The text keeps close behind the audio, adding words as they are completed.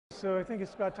so I think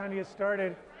it's about time to get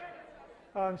started.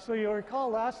 So you'll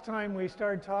recall last time we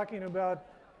started talking about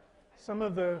some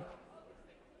of the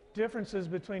differences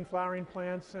between flowering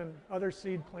plants and other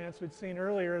seed plants we'd seen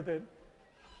earlier that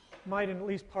might in at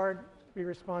least part be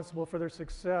responsible for their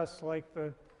success, like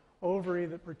the ovary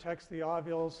that protects the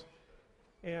ovules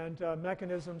and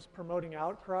mechanisms promoting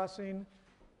outcrossing.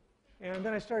 And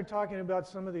then I started talking about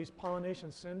some of these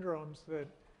pollination syndromes that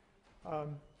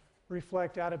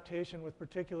reflect adaptation with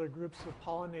particular groups of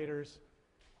pollinators.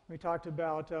 We talked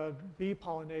about bee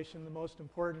pollination, the most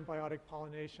important biotic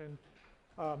pollination,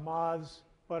 moths,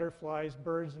 butterflies,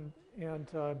 birds, and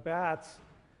bats.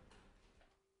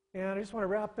 And I just want to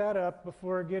wrap that up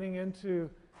before getting into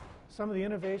some of the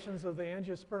innovations of the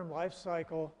angiosperm life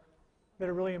cycle that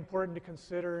are really important to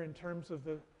consider in terms of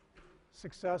the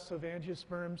success of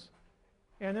angiosperms.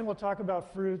 And then we'll talk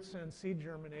about fruits and seed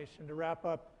germination to wrap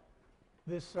up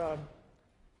this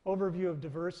overview of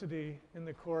diversity in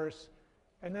the course.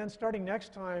 And then starting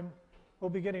next time, we'll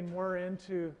be getting more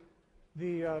into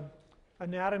the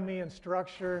anatomy and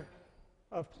structure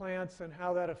of plants and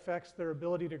how that affects their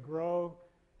ability to grow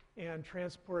and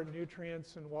transport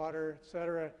nutrients and water, et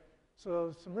cetera.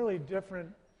 So some really different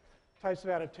types of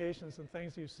adaptations and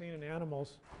things you've seen in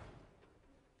animals.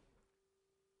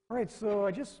 All right, so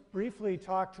I just briefly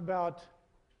talked about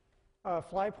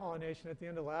fly pollination at the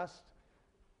end of last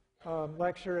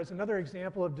lecture as another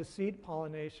example of deceit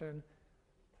pollination.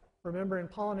 Remember, in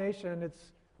pollination,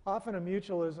 it's often a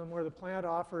mutualism where the plant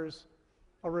offers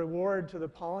a reward to the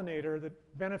pollinator that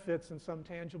benefits in some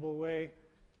tangible way,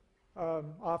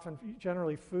 often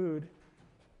generally food.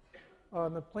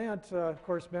 The plant, of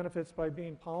course, benefits by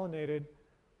being pollinated.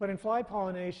 But in fly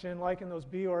pollination, like in those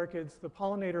bee orchids, the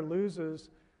pollinator loses,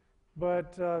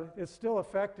 but it's still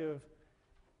effective.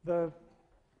 The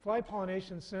fly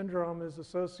pollination syndrome is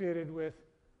associated with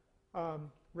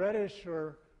reddish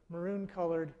or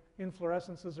maroon-colored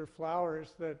inflorescences or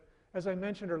flowers that, as I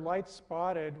mentioned, are light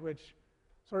spotted, which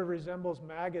sort of resembles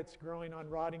maggots growing on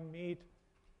rotting meat.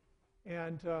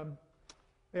 And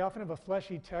they often have a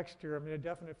fleshy texture, a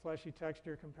definite fleshy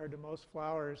texture compared to most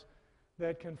flowers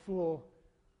that can fool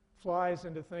flies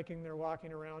into thinking they're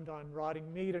walking around on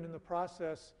rotting meat and in the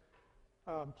process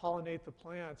pollinate the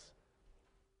plants.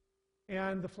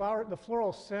 And the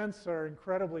floral scents are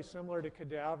incredibly similar to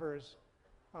cadavers,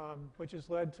 which has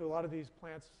led to a lot of these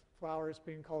flowers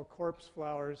being called corpse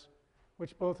flowers,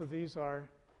 which both of these are,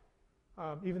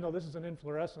 even though this is an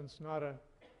inflorescence, not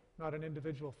an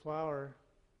individual flower.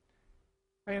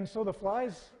 And so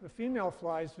the female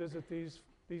flies visit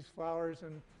these flowers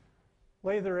and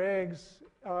lay their eggs,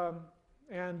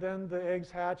 and then the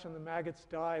eggs hatch and the maggots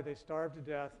die. They starve to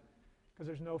death because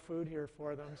there's no food here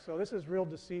for them. So this is real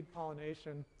deceit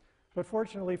pollination. But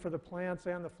fortunately for the plants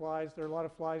and the flies, there are a lot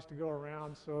of flies to go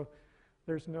around, so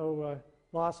there's no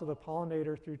loss of the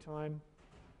pollinator through time.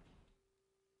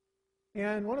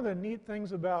 And one of the neat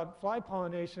things about fly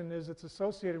pollination is it's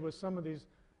associated with some of these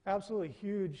absolutely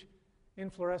huge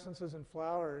inflorescences and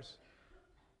flowers.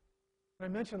 I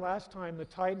mentioned last time the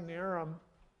Titan arum,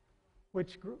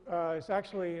 which is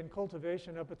actually in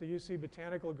cultivation up at the UC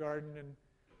Botanical Garden, and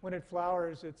when it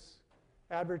flowers, it's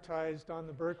advertised on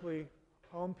the Berkeley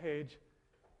homepage,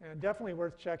 and definitely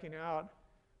worth checking out.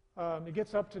 It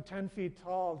gets up to 10 feet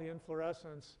tall, the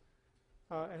inflorescence,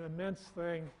 an immense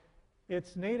thing.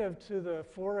 It's native to the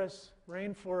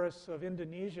rainforests of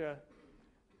Indonesia,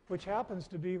 which happens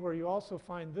to be where you also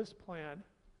find this plant,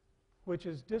 which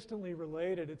is distantly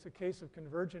related. It's a case of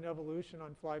convergent evolution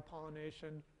on fly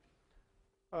pollination.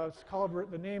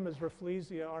 The name is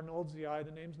Rafflesia arnoldsi.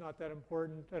 The name's not that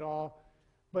important at all,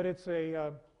 but it's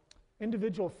a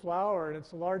individual flower, and it's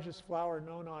the largest flower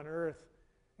known on Earth.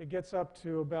 It gets up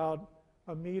to about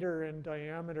 1 meter in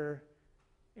diameter,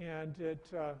 and it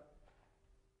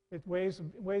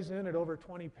weighs in at over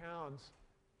 20 pounds.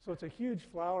 So it's a huge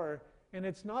flower, and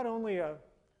it's not only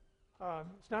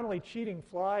cheating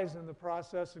flies in the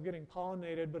process of getting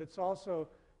pollinated, but it's also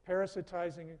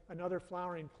parasitizing another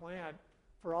flowering plant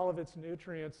for all of its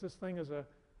nutrients. This thing is a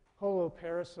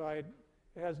holoparasite.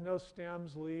 It has no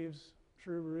stems, leaves,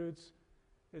 true roots.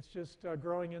 It's just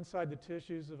growing inside the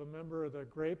tissues of a member of the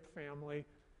grape family.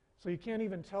 So you can't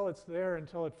even tell it's there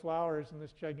until it flowers and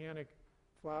this gigantic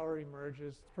flower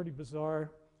emerges. It's pretty bizarre.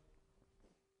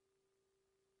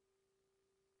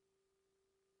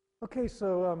 Okay,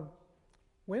 so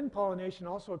wind pollination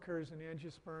also occurs in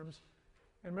angiosperms.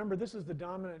 And remember, this is the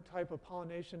dominant type of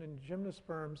pollination in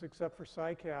gymnosperms, except for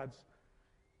cycads.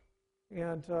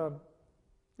 And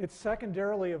it's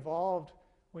secondarily evolved,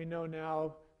 we know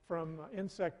now, from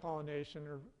insect pollination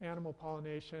or animal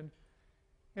pollination.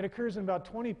 It occurs in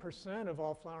about 20% of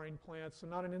all flowering plants, so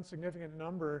not an insignificant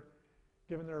number,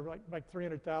 given there are like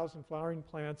 300,000 flowering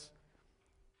plants.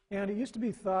 And it used to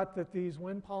be thought that these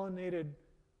wind-pollinated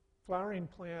flowering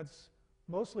plants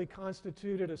mostly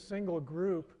constituted a single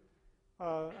group,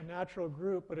 a natural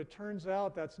group, but it turns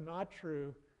out that's not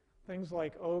true. Things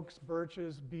like oaks,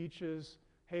 birches, beeches,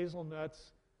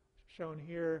 hazelnuts, shown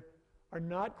here, are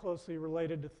not closely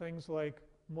related to things like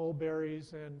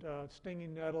mulberries and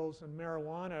stinging nettles and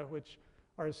marijuana, which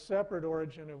are a separate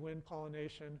origin of wind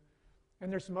pollination.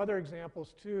 And there's some other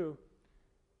examples too,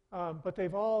 but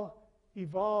they've all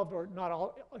evolved, or not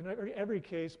all in every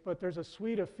case, but there's a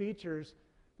suite of features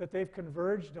that they've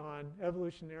converged on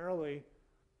evolutionarily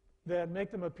that make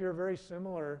them appear very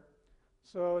similar.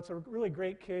 So it's a really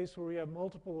great case where we have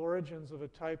multiple origins of a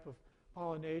type of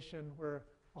pollination where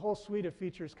a whole suite of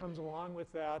features comes along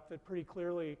with that that pretty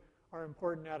clearly are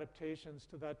important adaptations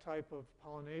to that type of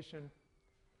pollination.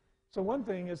 So one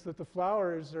thing is that the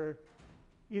flowers are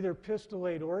either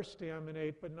pistillate or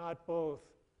staminate, but not both.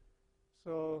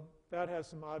 So that has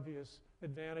some obvious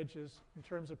advantages in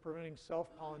terms of preventing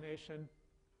self-pollination.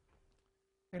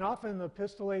 And often the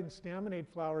pistillate and staminate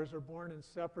flowers are born in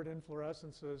separate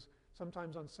inflorescences,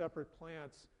 sometimes on separate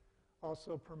plants,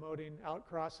 also promoting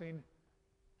outcrossing.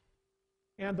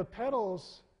 And the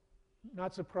petals,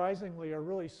 not surprisingly, are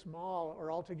really small or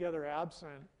altogether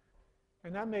absent.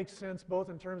 And that makes sense both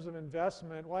in terms of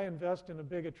investment. Why invest in a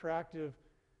big, attractive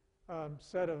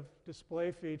set of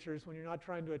display features when you're not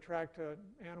trying to attract an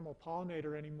animal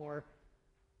pollinator anymore?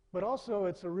 But also,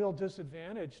 it's a real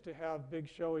disadvantage to have big,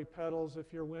 showy petals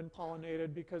if you're wind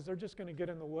pollinated, because they're just going to get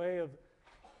in the way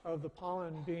of the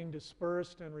pollen being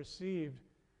dispersed and received.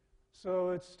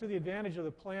 So it's to the advantage of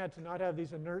the plant to not have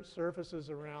these inert surfaces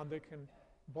around that can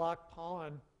block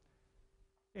pollen.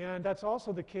 And that's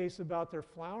also the case about their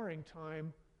flowering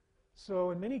time.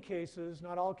 So in many cases,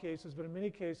 not all cases, but in many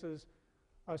cases,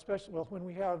 especially when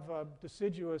we have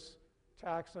deciduous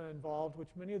taxa involved, which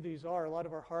many of these are, a lot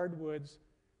of our hardwoods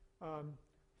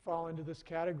fall into this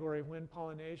category, wind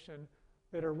pollination,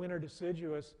 that are winter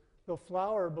deciduous. They'll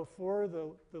flower before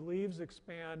the leaves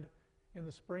expand in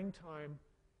the springtime,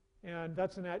 and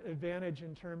that's an advantage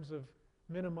in terms of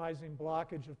minimizing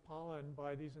blockage of pollen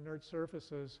by these inert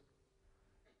surfaces.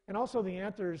 And also the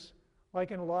anthers, like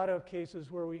in a lot of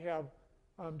cases where we have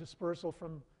dispersal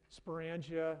from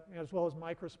sporangia, as well as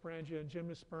microsporangia and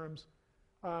gymnosperms,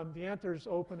 the anthers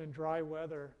open in dry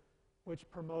weather, which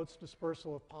promotes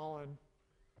dispersal of pollen.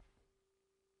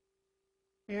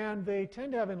 And they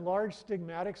tend to have enlarged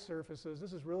stigmatic surfaces.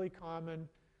 This is really common,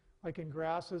 like in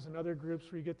grasses and other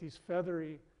groups where you get these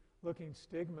feathery-looking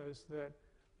stigmas that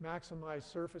maximize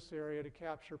surface area to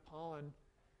capture pollen.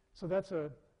 So that's a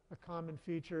common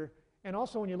feature. And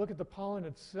also when you look at the pollen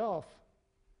itself,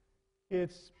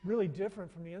 it's really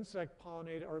different from the insect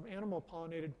pollinated or animal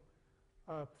pollinated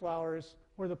flowers,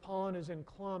 where the pollen is in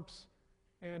clumps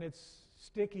and it's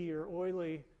sticky or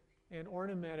oily and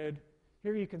ornamented.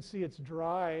 Here you can see it's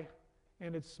dry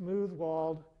and it's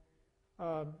smooth-walled.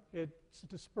 It's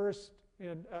dispersed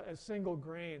in as single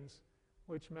grains,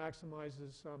 which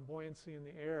maximizes buoyancy in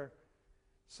the air.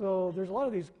 So there's a lot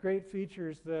of these great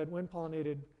features that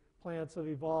wind-pollinated plants have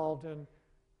evolved, and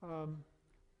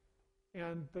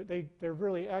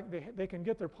they can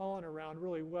get their pollen around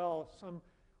really well. Some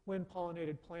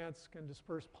wind-pollinated plants can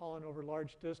disperse pollen over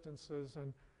large distances,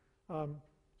 and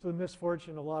to the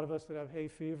misfortune, a lot of us that have hay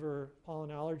fever,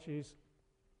 pollen allergies.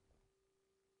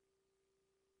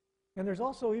 And there's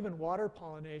also even water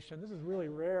pollination. This is really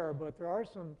rare, but there are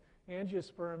some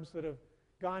angiosperms that have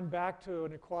gone back to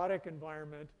an aquatic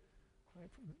environment.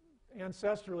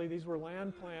 Ancestrally, these were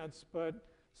land plants, but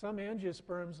some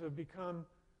angiosperms have become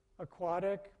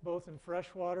aquatic, both in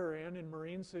freshwater and in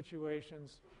marine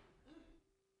situations.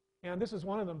 And this is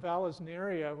one of them,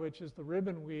 Vallisneria, which is the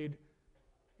ribbonweed.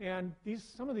 And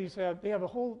some of these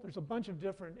there's a bunch of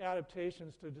different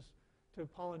adaptations to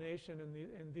pollination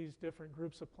in these different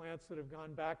groups of plants that have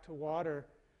gone back to water.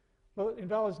 But in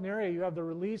Vallisneria, you have the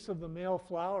release of the male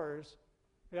flowers.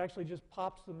 It actually just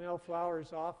pops the male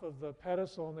flowers off of the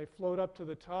pedicel, and they float up to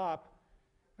the top,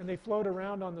 and they float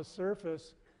around on the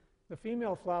surface. The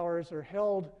female flowers are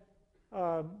held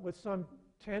with some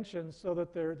tension so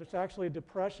that there's actually a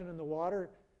depression in the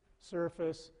water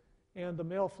surface, and the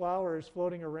male flowers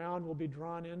floating around will be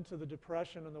drawn into the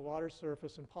depression in the water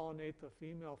surface and pollinate the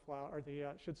female flower, or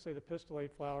the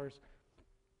pistillate flowers.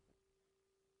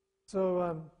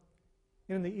 So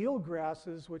in the eel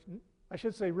grasses, which I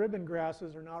should say ribbon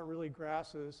grasses are not really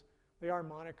grasses. They are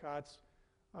monocots,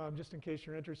 just in case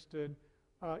you're interested.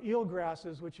 Eel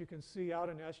grasses, which you can see out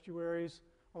in estuaries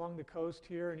along the coast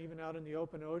here and even out in the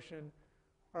open ocean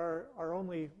are our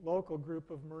only local group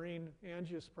of marine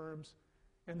angiosperms.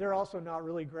 And they're also not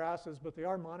really grasses, but they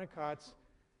are monocots.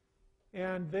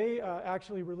 And they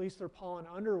actually release their pollen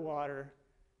underwater.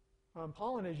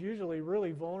 Pollen is usually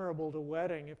really vulnerable to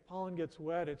wetting. If pollen gets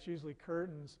wet, it's usually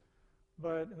curtains.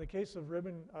 But in the case of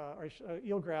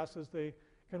eelgrasses, they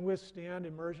can withstand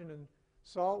immersion in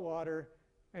salt water.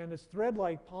 And it's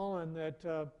thread-like pollen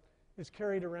that is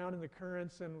carried around in the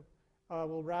currents and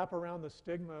will wrap around the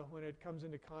stigma when it comes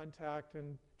into contact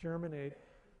and germinate.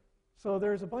 So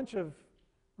there's a bunch of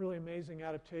really amazing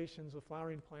adaptations of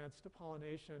flowering plants to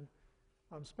pollination,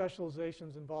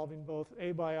 specializations involving both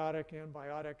abiotic and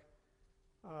biotic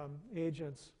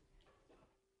agents.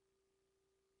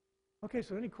 Okay,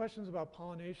 so any questions about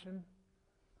pollination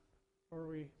before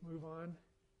we move on?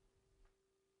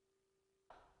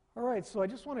 All right, so I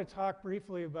just want to talk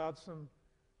briefly about some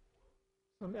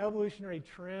evolutionary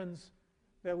trends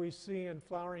that we see in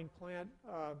flowering plant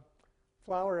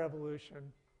flower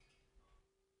evolution.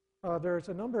 There's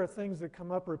a number of things that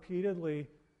come up repeatedly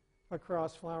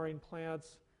across flowering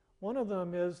plants. One of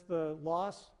them is the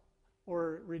loss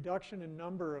or reduction in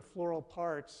number of floral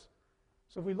parts.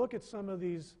 So if we look at some of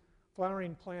these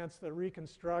flowering plants that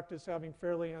reconstruct as having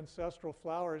fairly ancestral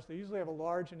flowers, they usually have a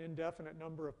large and indefinite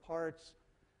number of parts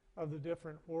of the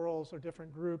different whorls or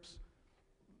different groups.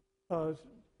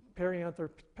 Perianther,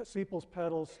 sepals,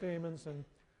 petals, stamens, and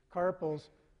carpels.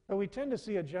 But we tend to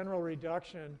see a general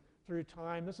reduction through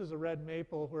time. This is a red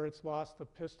maple where it's lost the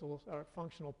pistils,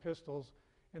 functional pistils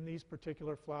in these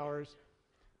particular flowers.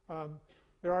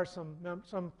 There are some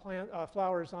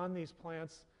flowers on these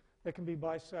plants that can be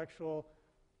bisexual,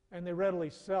 and they readily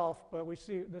self, but we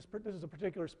see this is a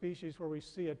particular species where we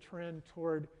see a trend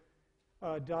toward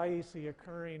dioecy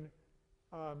occurring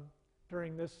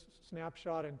during this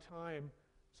snapshot in time.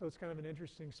 So it's kind of an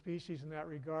interesting species in that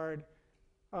regard.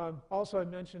 Also, I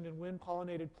mentioned in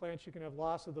wind-pollinated plants, you can have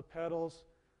loss of the petals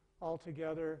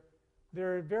altogether.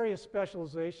 There are various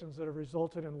specializations that have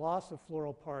resulted in loss of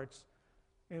floral parts,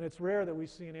 and it's rare that we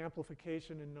see an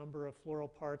amplification in number of floral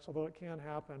parts, although it can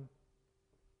happen.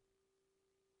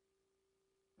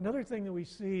 Another thing that we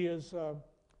see is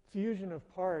fusion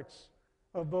of parts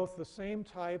of both the same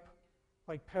type,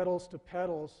 like petals to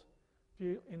petals,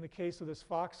 in the case of this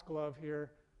foxglove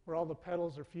here, where all the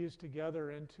petals are fused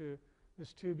together into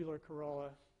this tubular corolla.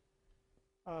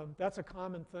 That's a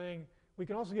common thing. We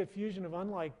can also get fusion of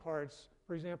unlike parts.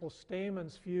 For example,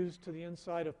 stamens fused to the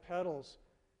inside of petals.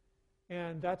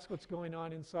 And that's what's going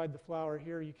on inside the flower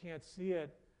here. You can't see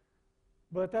it.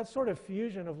 But that sort of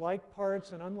fusion of like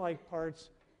parts and unlike parts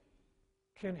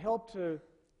can help to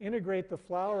integrate the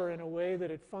flower in a way that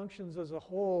it functions as a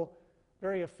whole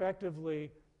very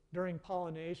effectively during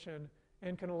pollination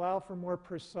and can allow for more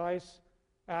precise,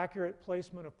 accurate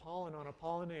placement of pollen on a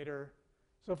pollinator.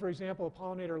 So for example, a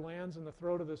pollinator lands in the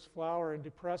throat of this flower and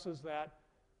depresses that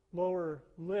lower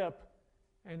lip,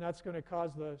 and that's going to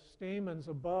cause the stamens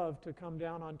above to come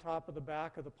down on top of the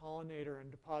back of the pollinator and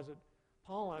deposit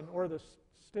pollen, or the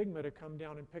stigma to come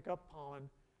down and pick up pollen.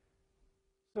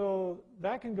 So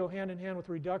that can go hand in hand with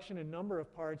reduction in number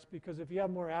of parts, because if you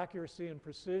have more accuracy and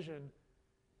precision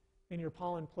in your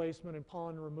pollen placement and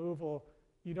pollen removal,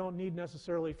 you don't need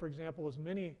necessarily, for example, as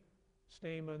many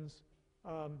stamens.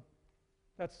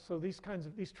 So these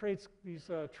traits, these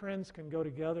trends can go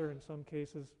together in some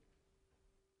cases.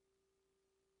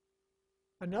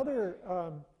 Another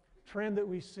trend that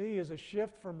we see is a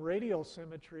shift from radial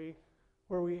symmetry,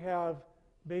 where we have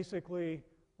basically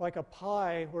like a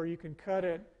pie where you can cut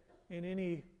it in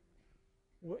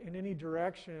any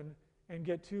direction and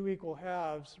get two equal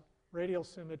halves, radial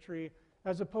symmetry,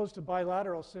 as opposed to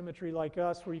bilateral symmetry like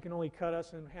us, where you can only cut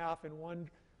us in half in one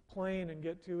plane and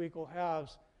get two equal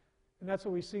halves. And that's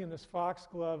what we see in this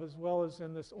foxglove as well as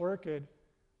in this orchid,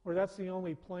 where that's the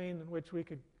only plane in which we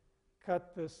could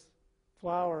cut this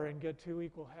flower and get two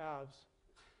equal halves.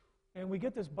 And we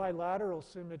get this bilateral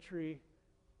symmetry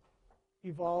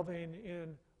evolving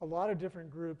in a lot of different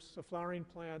groups of flowering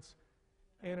plants,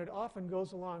 and it often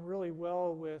goes along really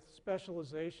well with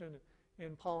specialization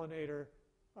in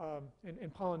in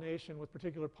pollination with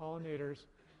particular pollinators.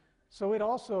 So it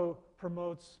also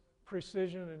promotes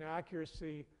precision and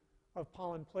accuracy of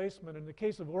pollen placement. In the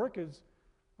case of orchids,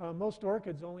 most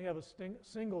orchids only have a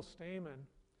single stamen.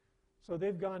 So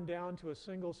they've gone down to a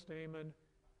single stamen,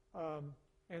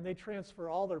 and they transfer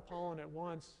all their pollen at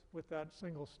once with that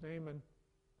single stamen.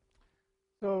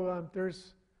 So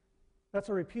that's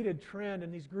a repeated trend,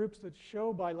 and these groups that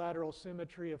show bilateral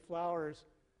symmetry of flowers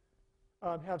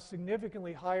have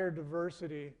significantly higher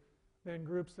diversity than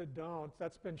groups that don't.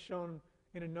 That's been shown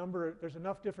in a number, there's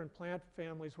enough different plant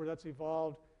families where that's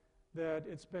evolved that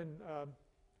it's been,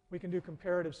 we can do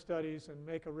comparative studies and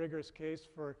make a rigorous case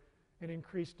for an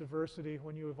increased diversity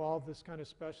when you evolve this kind of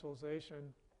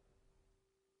specialization.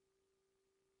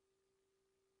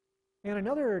 And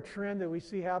another trend that we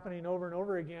see happening over and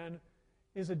over again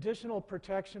is additional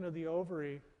protection of the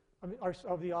ovary,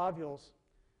 of the ovules.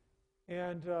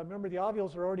 And remember, the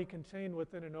ovules are already contained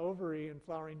within an ovary in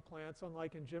flowering plants,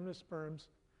 unlike in gymnosperms,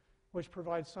 which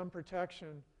provides some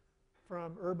protection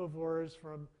from herbivores,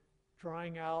 from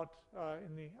drying out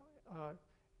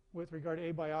with regard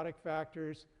to abiotic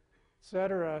factors,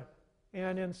 etc.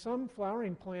 And in some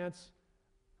flowering plants,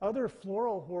 other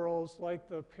floral whorls like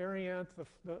the perianth,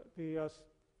 the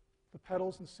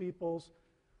petals and sepals,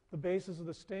 the bases of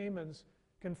the stamens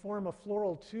can form a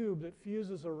floral tube that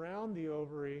fuses around the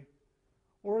ovary,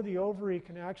 or the ovary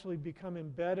can actually become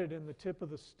embedded in the tip of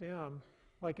the stem,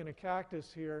 like in a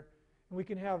cactus here. And we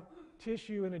can have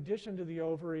tissue in addition to the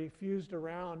ovary fused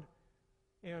around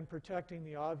and protecting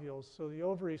the ovules. So the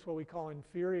ovary is what we call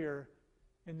inferior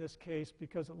in this case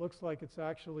because it looks like it's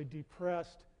actually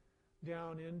depressed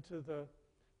down into the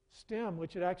stem,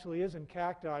 which it actually is in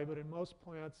cacti, but in most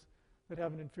plants that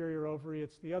have an inferior ovary,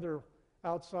 it's the other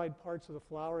outside parts of the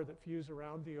flower that fuse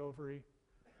around the ovary.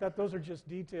 Those are just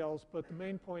details, but the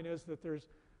main point is that there's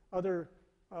other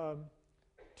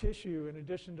tissue in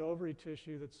addition to ovary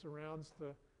tissue that surrounds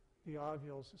the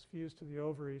ovules. It's fused to the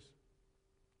ovary.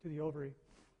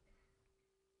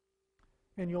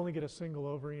 And you only get a single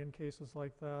ovary in cases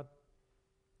like that.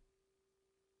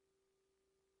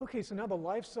 Okay, so now the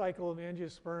life cycle of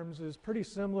angiosperms is pretty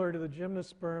similar to the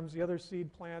gymnosperms, the other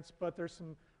seed plants, but there's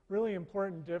some really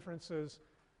important differences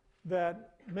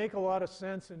that make a lot of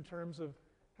sense in terms of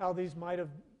how these might have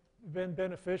been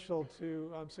beneficial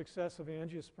to success of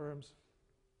angiosperms.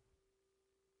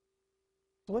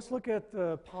 So let's look at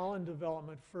the pollen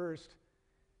development first.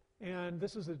 And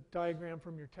this is a diagram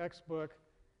from your textbook.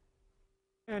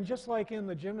 And just like in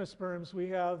the gymnosperms, we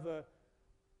have the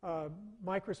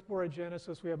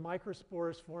microsporogenesis. We have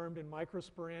microspores formed in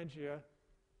microsporangia,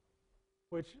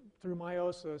 which through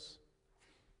meiosis,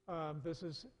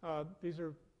 these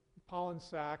are pollen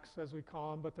sacs, as we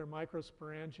call them, but they're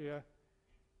microsporangia.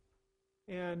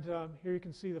 And here you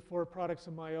can see the four products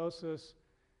of meiosis.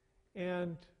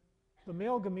 And the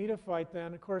male gametophyte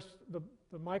then, of course, the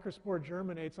microspore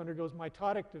germinates, undergoes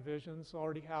mitotic division, so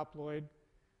already haploid,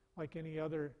 like any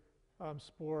other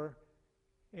spore.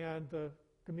 And the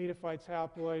gametophyte's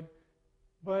haploid.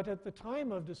 But at the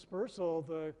time of dispersal,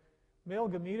 the male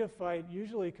gametophyte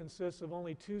usually consists of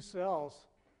only two cells.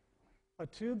 A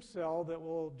tube cell that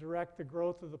will direct the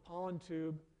growth of the pollen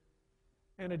tube,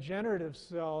 and a generative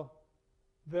cell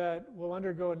that will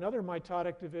undergo another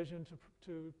mitotic division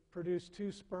to produce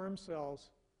two sperm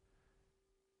cells.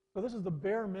 So this is the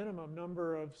bare minimum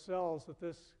number of cells that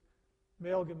this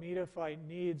male gametophyte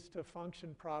needs to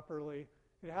function properly.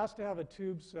 It has to have a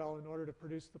tube cell in order to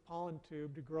produce the pollen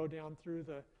tube to grow down through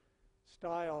the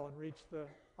style and reach the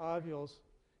ovules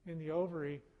in the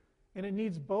ovary. And it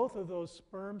needs both of those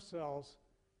sperm cells.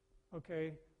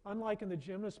 Okay? Unlike in the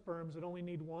gymnosperms that only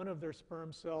need one of their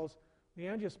sperm cells, the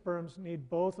angiosperms need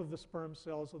both of the sperm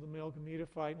cells of the male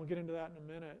gametophyte. We'll get into that in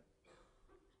a minute.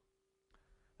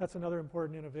 That's another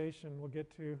important innovation we'll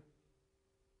get to.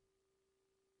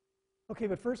 Okay,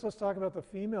 but first let's talk about the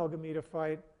female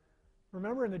gametophyte.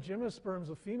 Remember, in the gymnosperms,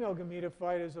 the female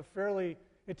gametophyte is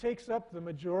it takes up the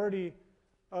majority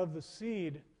of the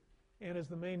seed and is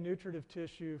the main nutritive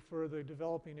tissue for the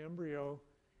developing embryo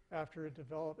after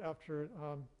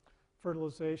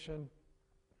fertilization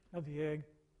of the egg.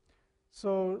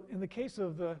 So in the case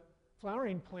of the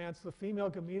flowering plants, the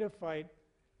female gametophyte,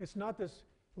 it's not this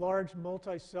large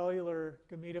multicellular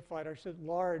gametophyte, or I said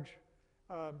large,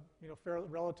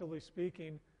 relatively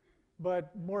speaking,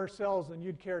 but more cells than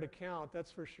you'd care to count,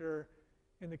 that's for sure,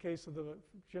 in the case of the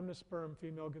gymnosperm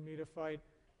female gametophyte.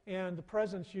 And the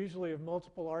presence usually of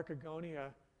multiple archegonia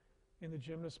in the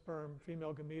gymnosperm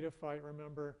female gametophyte,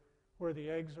 remember, where the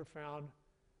eggs are found.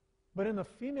 But in the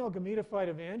female gametophyte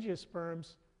of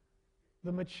angiosperms,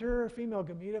 the mature female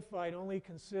gametophyte only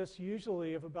consists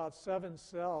usually of about 7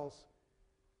 cells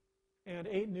and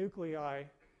 8 nuclei.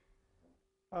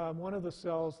 One of the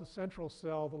cells, the central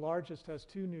cell, the largest, has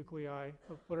 2 nuclei,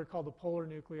 what are called the polar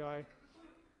nuclei.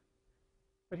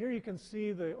 But here you can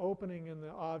see the opening in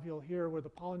the ovule here where the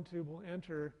pollen tube will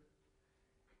enter.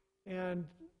 And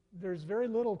there's very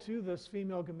little to this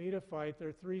female gametophyte. There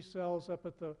are 3 cells up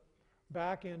at the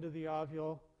back end of the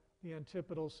ovule, the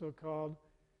antipodal so-called,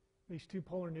 these 2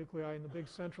 polar nuclei in the big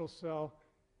central cell.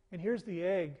 And here's the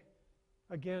egg,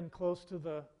 again close to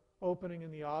the opening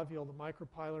in the ovule, the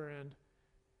micropylar end.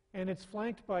 And it's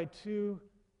flanked by two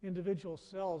individual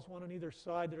cells, one on either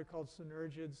side, that are called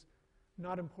synergids.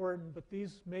 Not important, but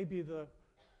these may be the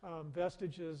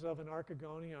vestiges of an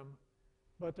archegonium.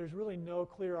 But there's really no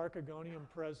clear archegonium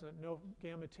present, no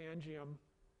gametangium,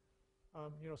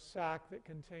 sac that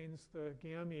contains the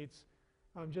gametes.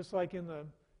 Just like in the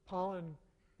pollen,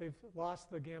 they've lost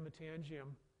the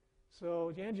gametangium.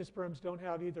 So angiosperms don't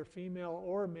have either female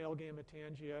or male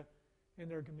gametangia in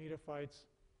their gametophytes.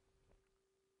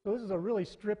 So this is a really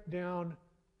stripped down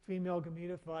female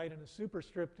gametophyte and a super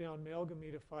stripped down male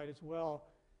gametophyte as well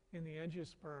in the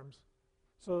angiosperms.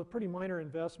 So a pretty minor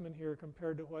investment here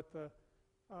compared to what the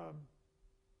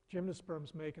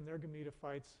gymnosperms make in their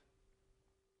gametophytes.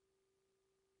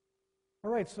 All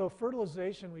right, so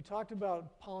fertilization. We talked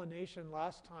about pollination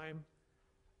last time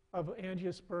of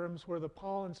angiosperms where the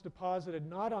pollen's deposited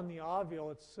not on the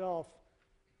ovule itself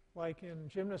like in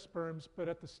gymnosperms, but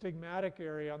at the stigmatic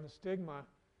area on the stigma.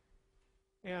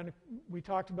 And we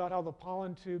talked about how the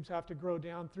pollen tubes have to grow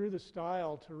down through the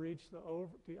style to reach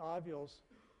the ovules.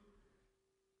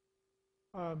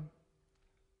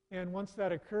 And once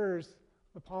that occurs,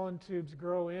 the pollen tubes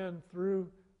grow in through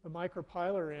the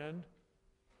micropylar end,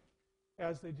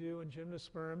 as they do in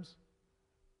gymnosperms.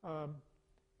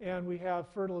 And we have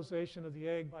fertilization of the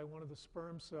egg by one of the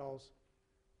sperm cells.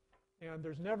 And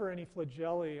there's never any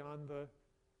flagellae on the,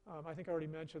 I think I already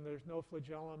mentioned there's no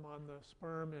flagellum on the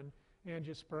sperm and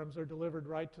angiosperms. They're delivered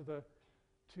right to the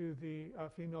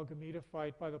female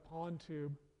gametophyte by the pollen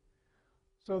tube.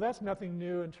 So that's nothing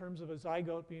new in terms of a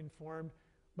zygote being formed.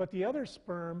 But the other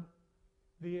sperm,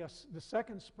 the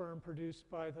second sperm produced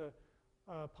by the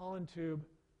pollen tube,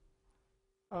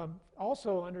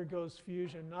 also undergoes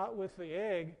fusion, not with the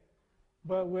egg,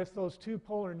 but with those two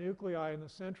polar nuclei in the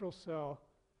central cell.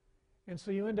 And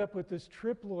so you end up with this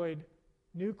triploid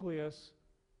nucleus,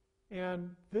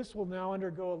 and this will now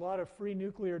undergo a lot of free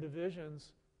nuclear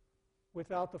divisions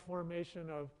without the formation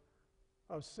of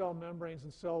cell membranes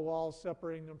and cell walls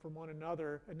separating them from one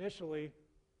another initially.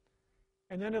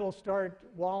 And then it'll start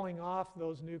walling off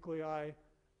those nuclei.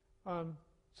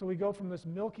 So we go from this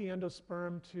milky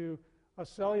endosperm to a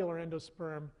cellular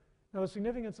endosperm. Now the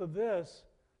significance of this,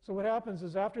 so what happens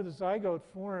is after the zygote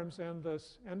forms and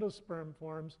this endosperm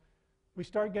forms, we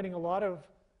start getting a lot of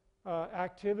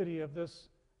activity of this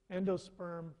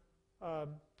endosperm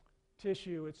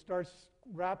tissue. It starts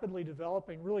rapidly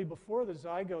developing really before the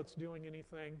zygote's doing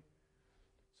anything.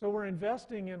 So we're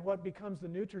investing in what becomes the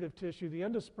nutritive tissue. The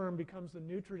endosperm becomes the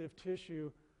nutritive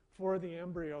tissue for the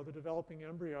embryo, the developing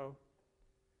embryo.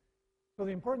 So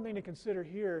the important thing to consider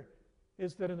here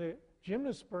is that in the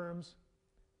gymnosperms,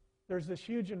 there's this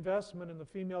huge investment in the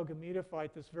female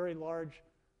gametophyte, this very large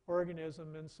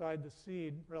organism inside the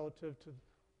seed relative to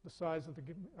the size of the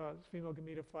female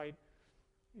gametophyte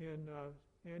in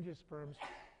angiosperms.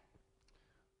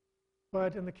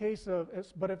 But in the case of,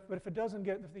 if it doesn't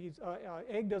get, if the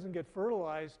egg doesn't get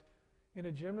fertilized in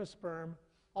a gymnosperm,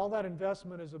 all that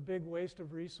investment is a big waste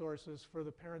of resources for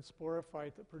the parent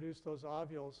sporophyte that produced those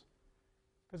ovules.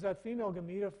 Because that female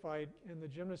gametophyte in the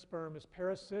gymnosperm is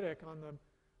parasitic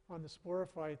on the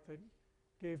sporophyte that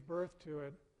gave birth to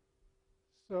it.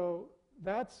 So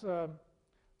that's a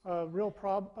real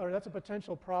problem, or that's a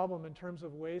potential problem in terms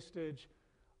of wastage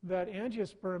that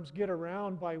angiosperms get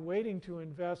around by waiting to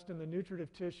invest in the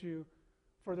nutritive tissue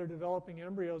for their developing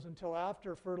embryos until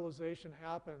after fertilization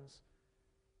happens.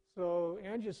 So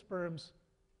angiosperms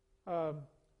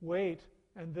wait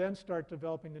and then start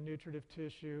developing the nutritive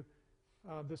tissue,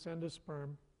 this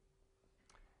endosperm.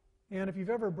 And if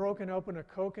you've ever broken open a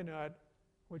coconut,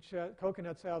 which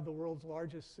coconuts have the world's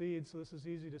largest seeds, so this is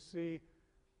easy to see,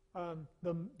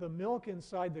 the milk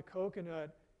inside the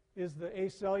coconut is the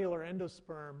acellular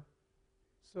endosperm.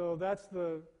 So that's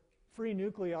the free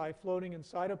nuclei floating in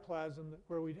cytoplasm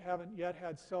where we haven't yet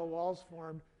had cell walls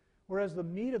formed. Whereas the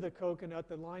meat of the coconut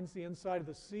that lines the inside of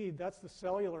the seed, that's the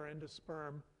cellular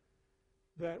endosperm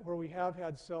where we have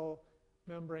had cell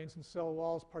membranes and cell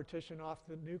walls partition off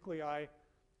the nuclei.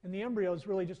 And the embryo is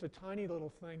really just a tiny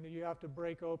little thing that you have to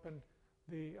break open.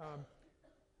 You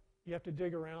have to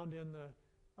dig around in the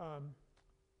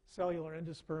cellular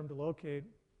endosperm to locate.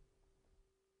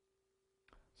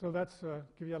 So that's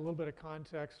give you a little bit of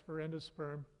context for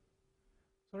endosperm.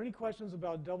 So any questions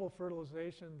about double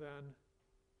fertilization then?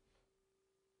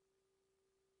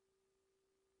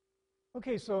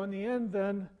 Okay, so in the end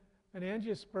then, an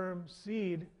angiosperm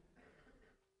seed,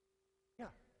 yeah.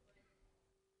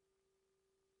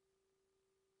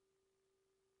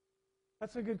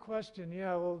 That's a good question.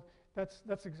 Yeah, well,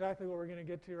 that's exactly what we're going to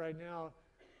get to right now.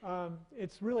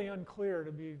 It's really unclear,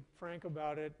 to be frank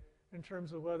about it. in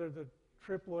terms of whether the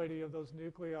triploidy of those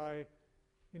nuclei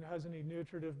has any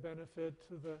nutritive benefit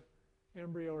to the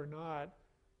embryo or not.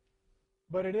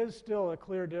 But it is still a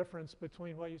clear difference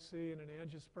between what you see in an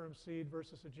angiosperm seed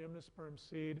versus a gymnosperm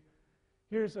seed.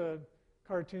 Here's a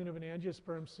cartoon of an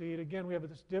angiosperm seed. Again, we have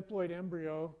this diploid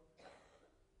embryo,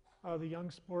 the young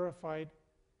sporophyte.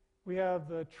 We have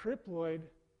the triploid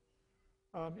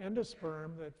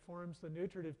endosperm that forms the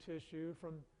nutritive tissue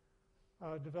from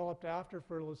developed after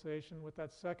fertilization with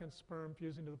that second sperm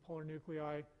fusing to the polar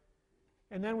nuclei.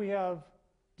 And then we have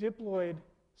diploid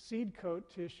seed coat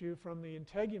tissue from the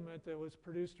integument that was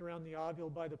produced around the ovule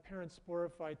by the parent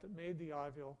sporophyte that made the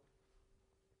ovule.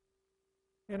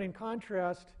 And in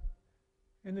contrast,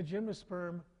 in the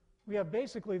gymnosperm, we have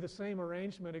basically the same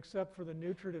arrangement except for the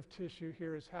nutritive tissue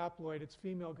here is haploid. It's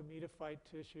female gametophyte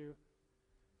tissue.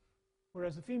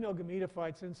 Whereas the female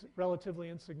gametophyte is relatively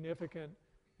insignificant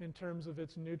in terms of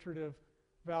its nutritive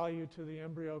value to the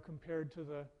embryo compared to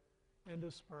the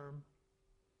endosperm.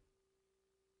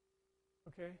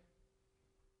 Okay?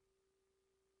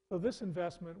 So this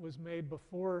investment was made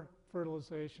before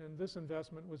fertilization. This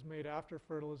investment was made after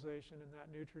fertilization in that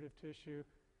nutritive tissue.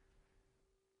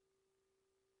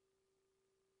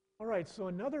 All right, so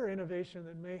another innovation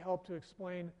that may help to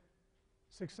explain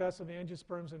success of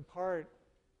angiosperms in part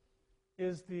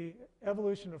is the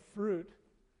evolution of fruit.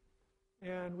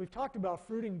 And we've talked about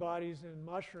fruiting bodies in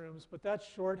mushrooms, but that's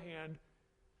shorthand.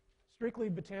 Strictly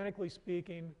botanically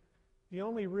speaking, the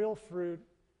only real fruit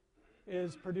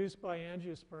is produced by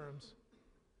angiosperms.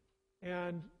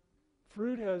 And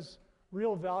fruit has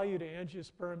real value to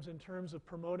angiosperms in terms of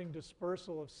promoting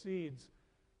dispersal of seeds.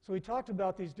 So we talked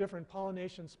about these different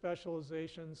pollination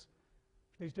specializations,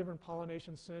 these different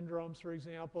pollination syndromes, for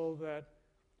example, that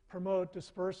promote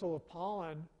dispersal of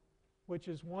pollen, which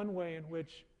is one way in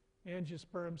which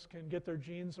angiosperms can get their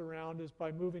genes around is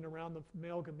by moving around the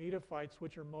male gametophytes,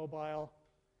 which are mobile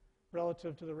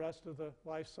relative to the rest of the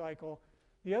life cycle.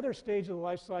 The other stage of the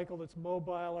life cycle that's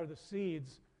mobile are the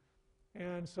seeds.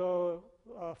 And so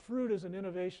fruit is an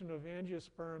innovation of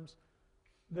angiosperms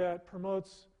that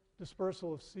promotes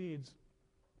dispersal of seeds.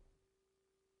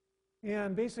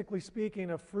 And basically speaking,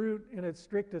 a fruit in its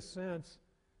strictest sense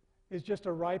is just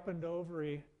a ripened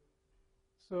ovary.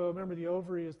 So remember, the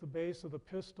ovary is the base of the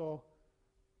pistil,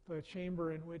 the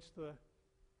chamber in which the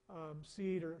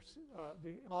seed or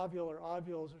the ovule or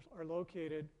ovules are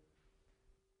located.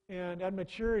 And at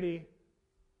maturity,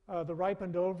 the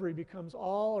ripened ovary becomes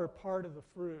all or part of the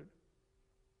fruit.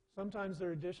 Sometimes there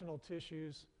are additional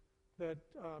tissues that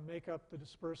make up the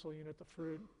dispersal unit, the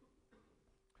fruit.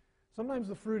 Sometimes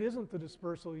the fruit isn't the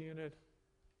dispersal unit,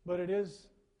 but it is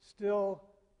still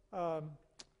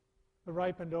the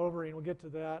ripened ovary, and we'll get to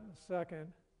that in a second.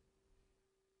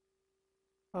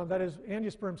 That is,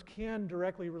 angiosperms can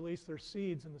directly release their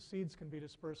seeds, and the seeds can be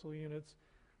dispersal units,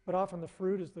 but often the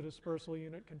fruit is the dispersal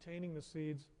unit containing the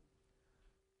seeds.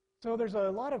 So there's a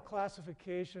lot of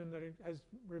classification that has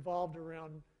revolved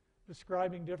around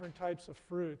describing different types of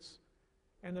fruits.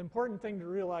 And the important thing to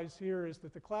realize here is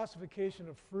that the classification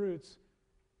of fruits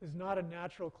is not a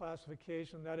natural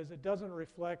classification. That is, it doesn't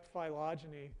reflect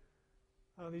phylogeny.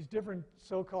 These different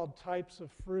so-called types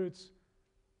of fruits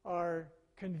are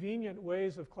convenient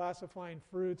ways of classifying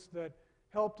fruits that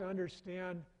help to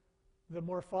understand the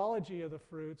morphology of the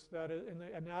fruits, that is, in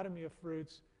the anatomy of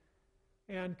fruits,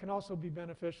 and can also be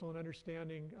beneficial in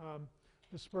understanding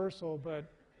dispersal.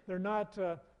 But they're not,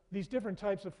 these different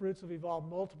types of fruits have evolved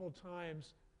multiple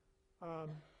times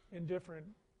in different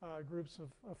groups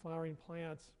of flowering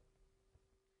plants.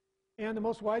 And the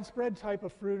most widespread type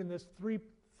of fruit in this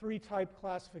three-type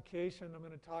classification I'm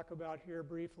going to talk about here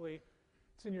briefly,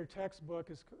 it's in your textbook,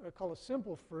 is called a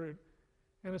simple fruit.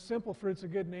 And a simple fruit's a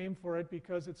good name for it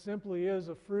because it simply is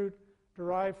a fruit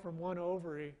derived from one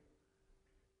ovary.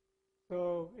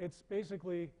 So it's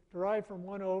basically derived from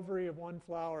one ovary of one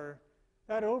flower.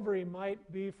 That ovary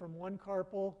might be from one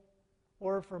carpel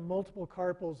or from multiple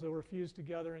carpels that were fused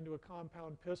together into a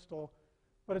compound pistil,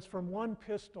 but it's from one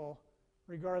pistil,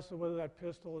 regardless of whether that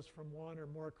pistil is from one or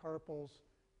more carpels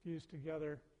fused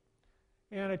together.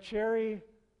 And a cherry,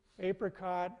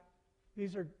 apricot,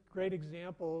 these are great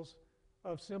examples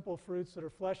of simple fruits that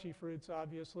are fleshy fruits,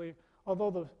 obviously.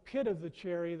 Although the pit of the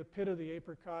cherry, the pit of the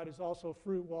apricot, is also a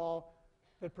fruit wall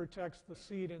that protects the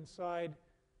seed inside.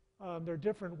 There are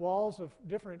different walls of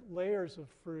different layers of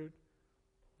fruit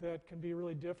that can be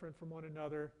really different from one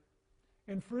another.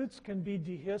 And fruits can be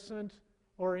dehiscent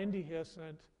or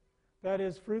indehiscent. That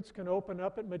is, fruits can open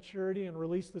up at maturity and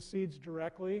release the seeds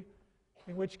directly,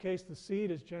 in which case the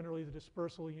seed is generally the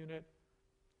dispersal unit.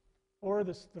 Or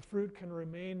the fruit can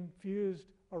remain fused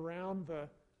around the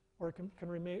or can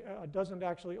remain, doesn't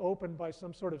actually open by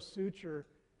some sort of suture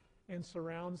and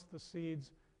surrounds the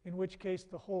seeds, in which case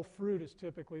the whole fruit is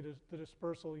typically the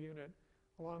dispersal unit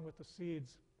along with the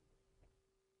seeds.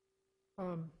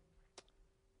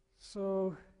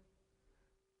 So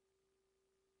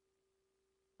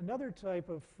another type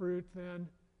of fruit then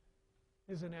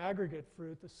is an aggregate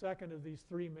fruit, the second of these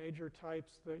three major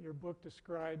types that your book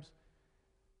describes.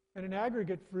 And an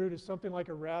aggregate fruit is something like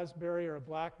a raspberry or a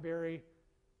blackberry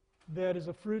that is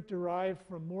a fruit derived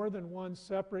from more than one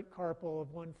separate carpel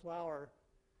of one flower.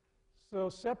 So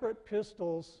separate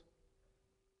pistils,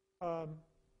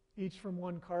 each from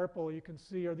one carpel, you can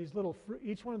see are these little,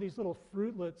 each one of these little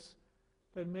fruitlets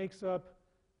that makes up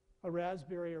a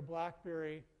raspberry or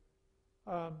blackberry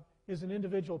is an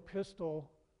individual pistil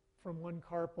from one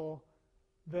carpel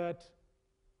that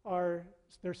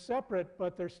they're separate,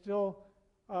 but they're still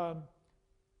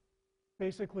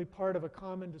basically part of a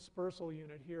common dispersal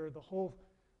unit here. The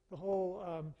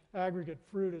whole aggregate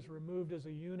fruit is removed as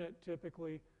a unit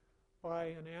typically by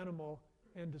an animal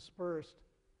and dispersed.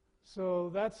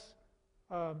 So that's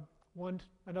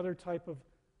another type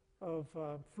of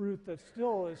fruit that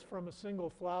still is from a single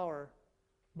flower,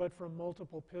 but from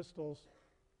multiple pistils.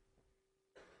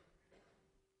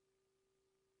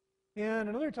 And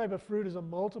another type of fruit is a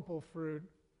multiple fruit.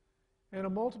 And a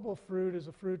multiple fruit is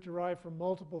a fruit derived from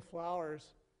multiple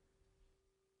flowers.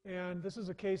 And this is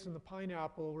a case in the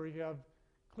pineapple where you have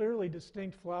clearly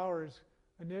distinct flowers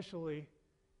initially.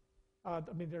 I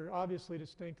mean, they're obviously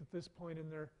distinct at this point in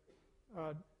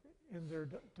their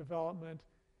development.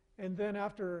 And then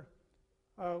after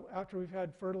we've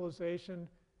had fertilization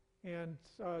and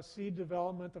seed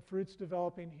development, the fruit's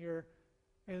developing here,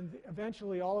 and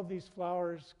eventually all of these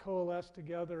flowers coalesce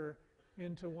together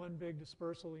into one big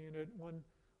dispersal unit, one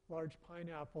large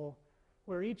pineapple,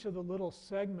 where each of the little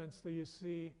segments that you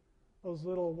see, those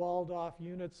little walled off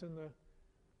units in the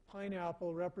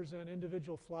pineapple, represent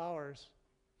individual flowers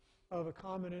of a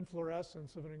common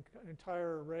inflorescence of an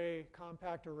entire array,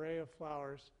 compact array of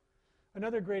flowers.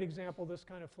 Another great example of this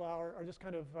kind of flower, or this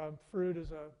kind of fruit,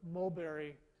 is a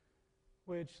mulberry,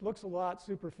 which looks a lot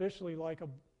superficially like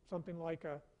something like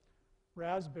a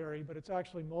raspberry, but it's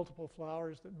actually multiple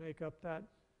flowers that make up that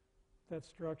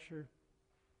structure.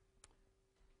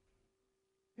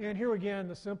 And here again,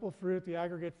 the simple fruit, the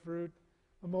aggregate fruit,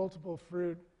 a multiple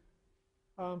fruit.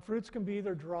 Fruits can be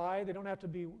either dry, they don't have to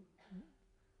be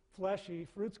fleshy.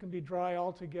 Fruits can be dry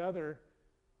altogether,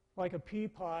 like a pea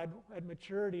pod. At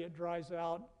maturity, it dries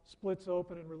out, splits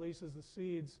open, and releases the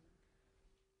seeds.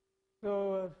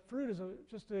 So fruit is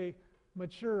just a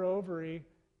mature ovary.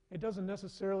 It doesn't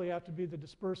necessarily have to be the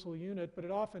dispersal unit, but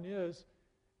it often is.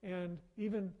 And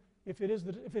even if it is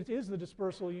the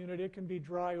dispersal unit, it can be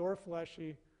dry or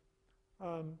fleshy,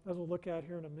 as we'll look at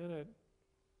here in a minute.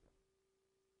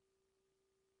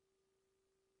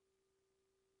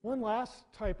 One last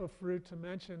type of fruit to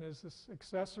mention is this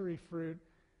accessory fruit.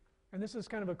 And this is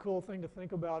kind of a cool thing to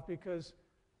think about because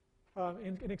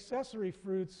in accessory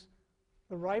fruits,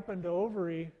 the ripened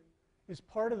ovary is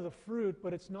part of the fruit,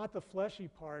 but it's not the fleshy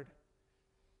part.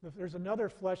 There's another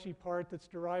fleshy part that's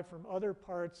derived from other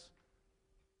parts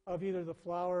of either the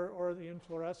flower or the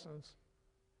inflorescence.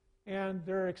 And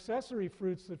there are accessory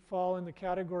fruits that fall in the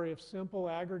category of simple,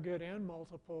 aggregate, and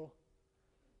multiple.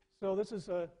 So this is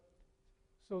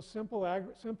simple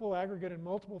aggregate and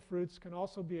multiple fruits can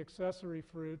also be accessory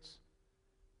fruits.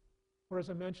 Where, as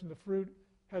I mentioned, the fruit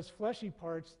has fleshy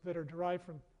parts that are derived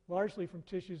largely from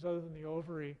tissues other than the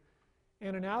ovary.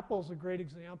 And an apple is a great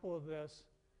example of this.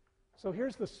 So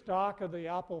here's the stalk of the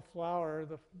apple flower,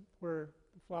 where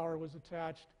the flower was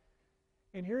attached.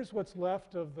 And here's what's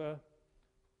left of the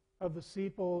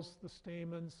sepals, the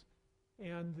stamens,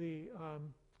 and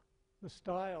the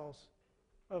styles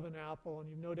of an apple. And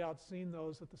you've no doubt seen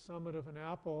those at the summit of an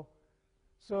apple.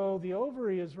 So the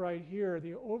ovary is right here.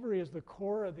 The ovary is the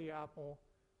core of the apple,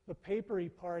 the papery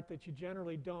part that you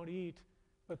generally don't eat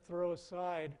but throw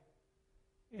aside.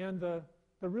 And the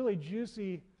really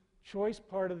juicy, choice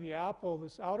part of the apple,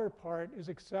 this outer part, is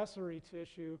accessory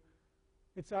tissue.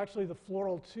 It's actually the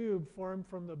floral tube formed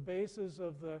from the bases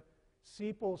of the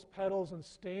sepals, petals, and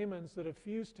stamens that have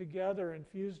fused together and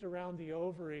fused around the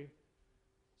ovary.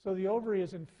 So the ovary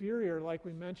is inferior, like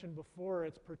we mentioned before.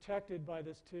 It's protected by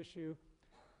this tissue.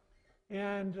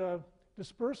 And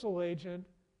dispersal agent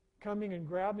coming and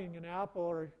grabbing an apple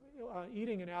or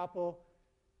eating an apple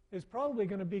is probably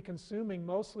going to be consuming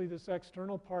mostly this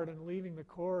external part and leaving the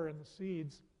core and the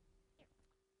seeds.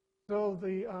 So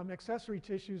the accessory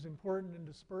tissue is important in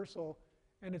dispersal,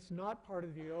 and it's not part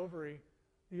of the ovary.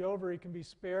 The ovary can be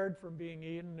spared from being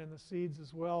eaten and the seeds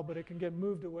as well, but it can get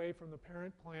moved away from the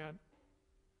parent plant.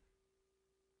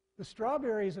 The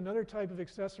strawberry is another type of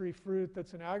accessory fruit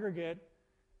that's an aggregate,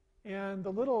 and the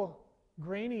little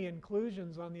grainy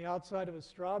inclusions on the outside of a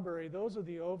strawberry, those are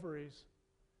the ovaries.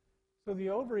 So the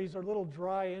ovaries are little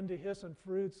dry indehiscent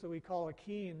fruits that we call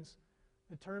achenes.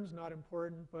 The term's not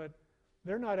important, but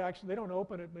they're not actually, they don't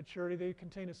open at maturity. They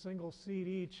contain a single seed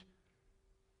each.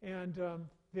 And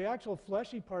the actual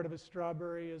fleshy part of a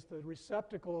strawberry is the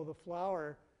receptacle of the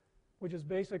flower, which is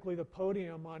basically the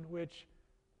podium on which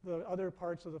the other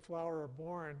parts of the flower are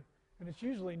born. And it's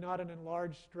usually not an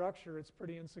enlarged structure. It's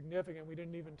pretty insignificant. We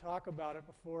didn't even talk about it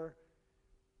before.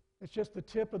 It's just the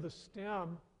tip of the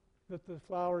stem that the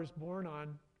flower is born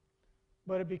on,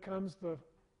 but it becomes the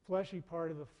fleshy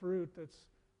part of the fruit that's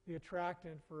the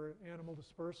attractant for animal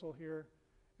dispersal here.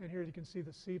 And here you can see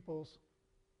the sepals.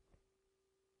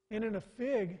 And in a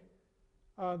fig,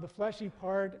 the fleshy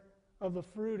part of the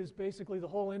fruit is basically the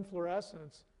whole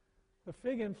inflorescence. The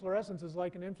fig inflorescence is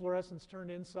like an inflorescence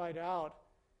turned inside out.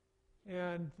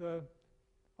 And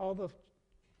all the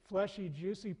fleshy,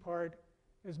 juicy part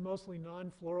is mostly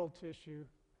non-floral tissue.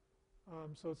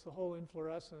 So it's the whole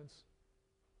inflorescence.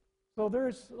 So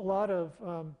there's a lot of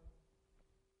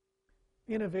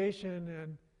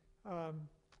innovation and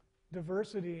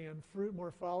diversity in fruit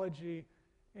morphology,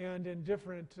 and in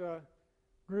different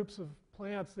groups of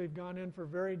plants, they've gone in for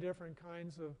very different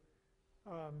kinds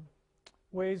of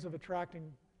ways of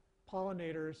attracting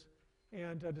pollinators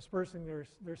and dispersing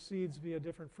their seeds via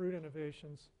different fruit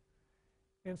innovations.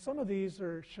 And some of these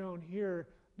are shown here.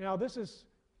 Now this is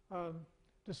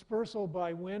dispersal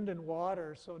by wind and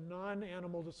water, so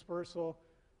non-animal dispersal.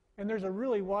 And there's a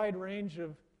really wide range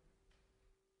of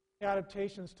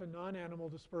adaptations to non-animal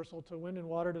dispersal, to wind and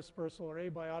water dispersal or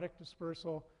abiotic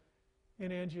dispersal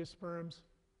in angiosperms.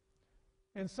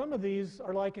 And some of these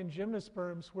are like in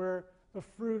gymnosperms, where the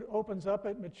fruit opens up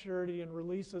at maturity and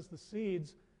releases the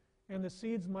seeds, and the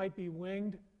seeds might be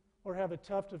winged or have a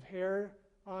tuft of hair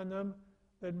on them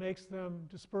that makes them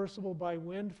dispersible by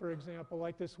wind, for example,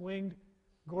 like this winged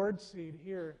gourd seed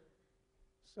here.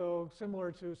 So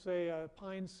similar to, say, a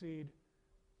pine seed,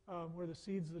 where the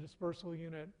seed's the dispersal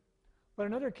unit. But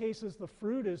in other cases, the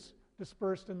fruit is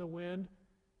dispersed in the wind.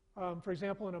 For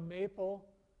example, in a maple,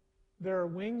 there are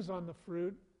wings on the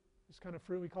fruit, this kind of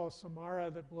fruit we call a samara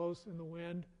that blows in the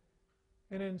wind.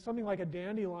 And in something like a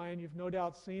dandelion, you've no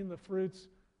doubt seen the fruits.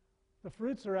 The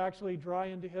fruits are actually dry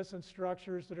indehiscent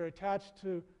structures that are attached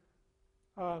to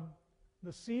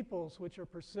the sepals, which are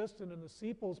persistent, and the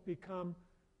sepals become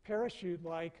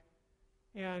parachute-like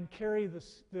and carry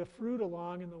the fruit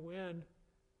along in the wind,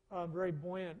 very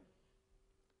buoyant.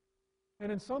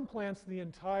 And in some plants, the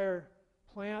entire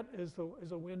plant is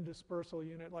a wind dispersal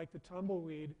unit, like the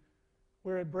tumbleweed,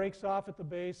 where it breaks off at the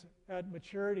base at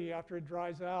maturity after it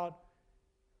dries out.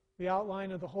 The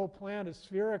outline of the whole plant is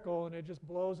spherical, and it just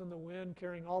blows in the wind,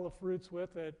 carrying all the fruits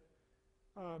with it.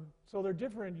 So there are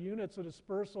different units of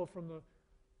dispersal, from the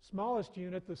smallest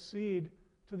unit, the seed,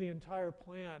 to the entire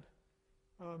plant.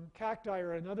 Cacti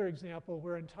are another example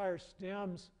where entire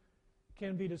stems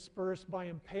can be dispersed by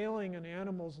impaling an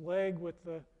animal's leg with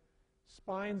the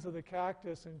spines of the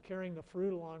cactus and carrying the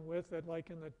fruit along with it,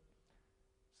 like in the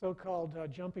so-called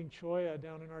jumping cholla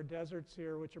down in our deserts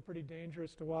here, which are pretty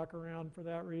dangerous to walk around for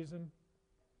that reason.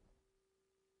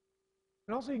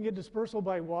 And also you can get dispersal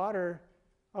by water.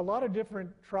 A lot of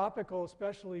different tropical,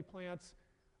 especially plants,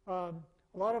 a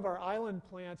lot of our island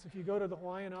plants, if you go to the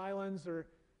Hawaiian Islands or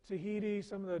Tahiti,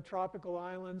 some of the tropical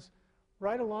islands,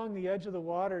 right along the edge of the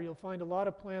water, you'll find a lot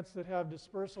of plants that have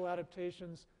dispersal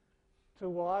adaptations to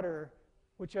water,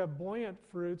 which have buoyant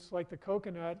fruits like the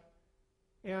coconut.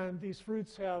 And these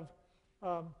fruits have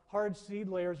hard seed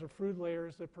layers or fruit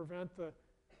layers that prevent the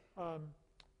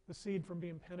seed from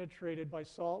being penetrated by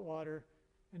salt water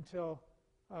until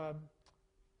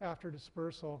after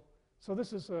dispersal. So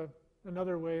this is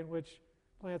another way in which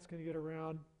plants can get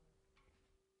around.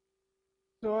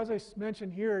 So as I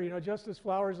mentioned here, just as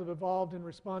flowers have evolved in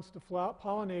response to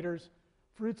pollinators,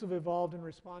 fruits have evolved in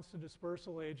response to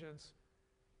dispersal agents.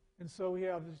 And so we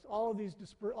have all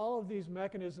of these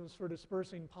mechanisms for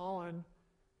dispersing pollen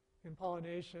in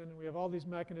pollination. We have all these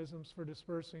mechanisms for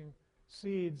dispersing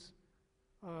seeds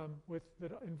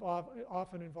that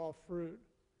often involve fruit.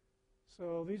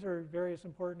 So these are various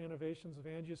important innovations of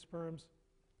angiosperms.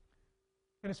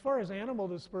 And as far as animal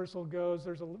dispersal goes,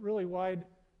 there's a really wide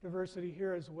diversity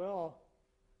here as well.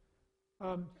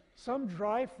 Some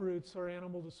dry fruits are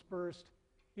animal dispersed,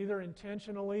 either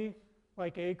intentionally,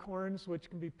 like acorns, which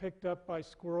can be picked up by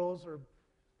squirrels or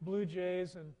blue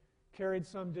jays and carried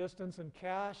some distance and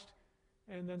cached.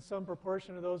 and then some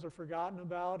proportion of those are forgotten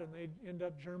about and they end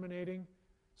up germinating.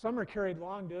 Some are carried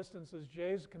long distances.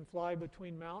 Jays can fly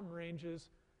between mountain ranges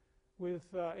with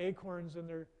acorns, and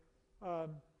they're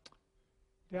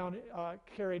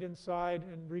carried inside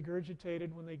and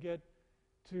regurgitated when they get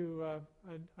to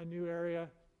a new area.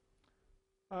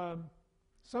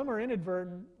 Some are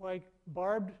inadvertent, like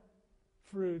barbed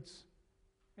fruits,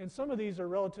 and some of these are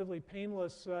relatively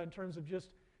painless in terms of just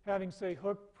having, say,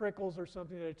 hook prickles or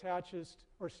something that attaches,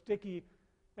 or sticky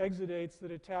exudates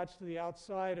that attach to the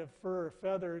outside of fur or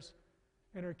feathers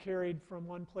and are carried from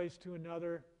one place to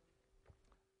another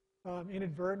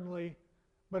inadvertently.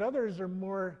 But others are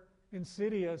more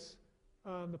insidious.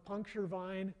 The puncture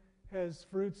vine has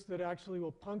fruits that actually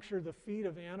will puncture the feet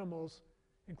of animals,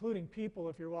 including people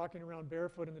if you're walking around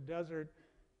barefoot in the desert,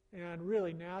 and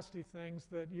really nasty things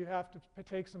that you have to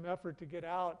take some effort to get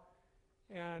out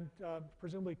and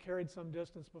presumably carried some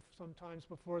distance sometimes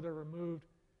before they're removed.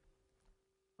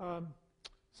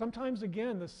 Sometimes,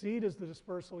 again, the seed is the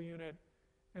dispersal unit.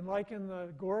 And like in the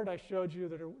gourd I showed you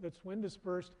that's wind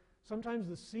dispersed, sometimes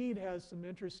the seed has some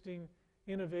interesting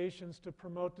innovations to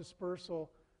promote dispersal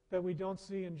that we don't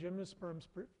see in gymnosperms,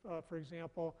 for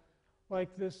example,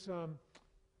 like this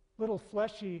little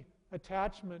fleshy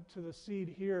attachment to the seed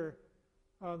here.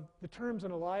 The term's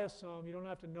an elaiosome. You don't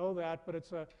have to know that, but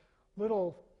it's a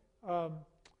little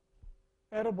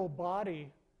edible body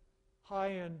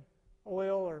high in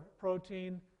oil or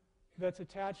protein that's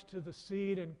attached to the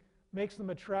seed and makes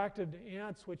them attractive to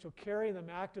ants, which will carry them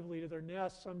actively to their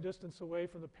nest some distance away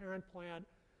from the parent plant.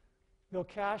 They'll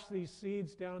cache these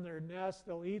seeds down in their nest.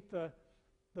 They'll eat the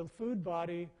food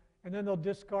body, and then they'll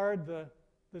discard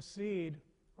the seed,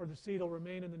 or the seed will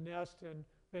remain in the nest and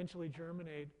eventually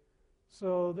germinate.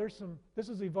 So this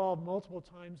has evolved multiple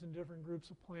times in different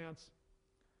groups of plants.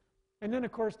 And then,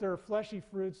 of course, there are fleshy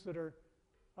fruits that are,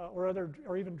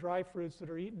 or even dry fruits that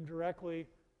are eaten directly,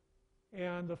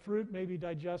 and the fruit may be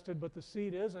digested, but the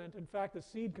seed isn't. In fact, the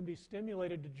seed can be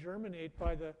stimulated to germinate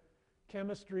by the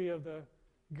chemistry of the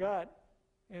gut,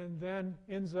 and then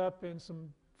ends up in some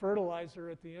fertilizer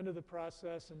at the end of the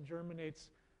process and germinates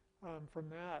from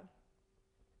that.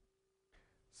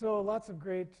 So lots of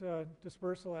great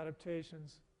dispersal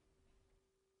adaptations.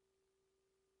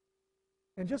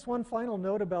 And just one final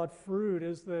note about fruit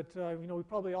is that we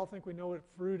probably all think we know what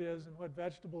fruit is and what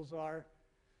vegetables are.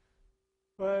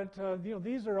 But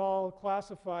these are all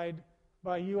classified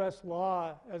by U.S.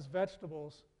 law as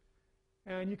vegetables.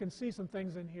 And you can see some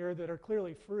things in here that are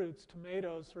clearly fruits.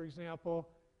 Tomatoes, for example,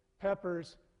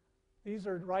 peppers. These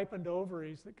are ripened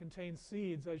ovaries that contain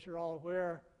seeds, as you're all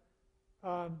aware.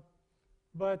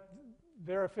 But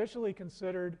they're officially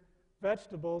considered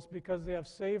vegetables because they have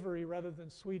savory rather than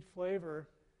sweet flavor.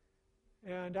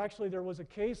 And actually, there was a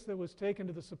case that was taken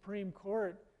to the Supreme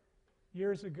Court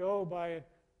years ago by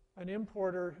an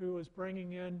importer who was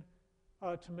bringing in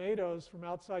tomatoes from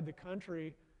outside the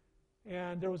country.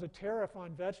 And there was a tariff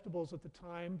on vegetables at the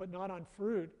time, but not on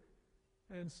fruit.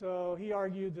 And so he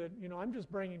argued that, I'm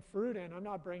just bringing fruit in. I'm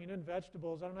not bringing in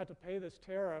vegetables. I don't have to pay this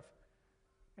tariff.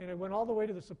 And it went all the way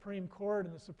to the Supreme Court,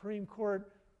 and the Supreme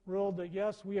Court ruled that,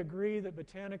 yes, we agree that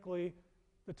botanically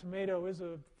the tomato is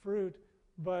a fruit,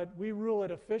 but we rule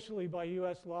it officially by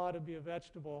U.S. law to be a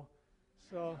vegetable.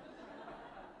 So,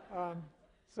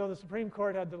 so the Supreme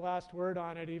Court had the last word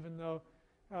on it, even though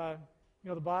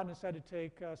the botanists had to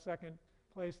take second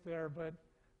place there. But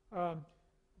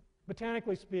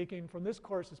botanically speaking, from this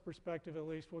course's perspective at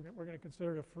least, we're going to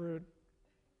consider it a fruit.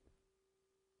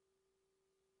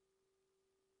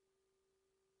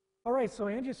 All right, so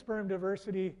angiosperm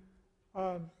diversity,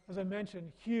 as I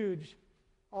mentioned, huge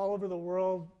all over the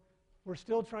world. We're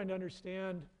still trying to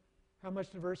understand how much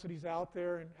diversity is out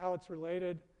there and how it's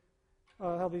related,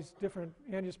 how these different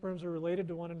angiosperms are related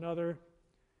to one another.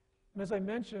 And as I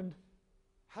mentioned,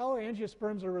 how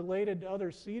angiosperms are related to other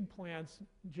seed plants,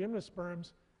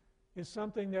 gymnosperms, is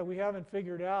something that we haven't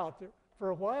figured out. For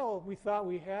a while, we thought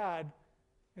we had.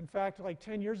 In fact, like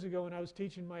 10 years ago when I was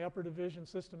teaching my upper division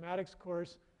systematics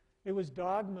course, it was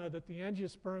dogma that the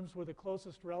angiosperms were the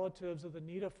closest relatives of the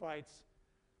neophytes.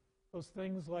 Those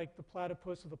things like the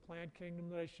platypus of the plant kingdom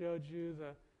that I showed you,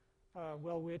 the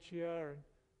Welwitschia, or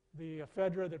the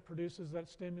ephedra that produces that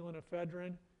stimulant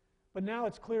ephedrine. But now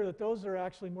it's clear that those are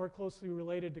actually more closely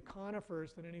related to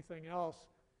conifers than anything else.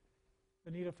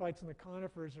 The neophytes and the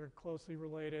conifers are closely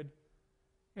related.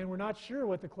 And we're not sure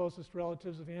what the closest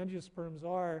relatives of angiosperms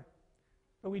are.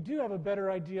 But we do have a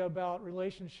better idea about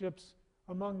relationships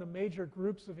among the major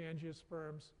groups of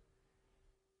angiosperms.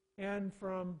 And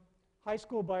from high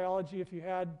school biology, if you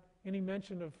had any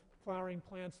mention of flowering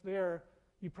plants there,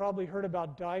 You probably heard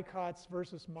about dicots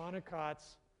versus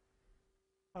monocots,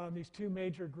 these two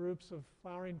major groups of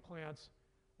flowering plants.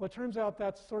 Well, it turns out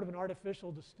that's sort of an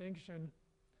artificial distinction.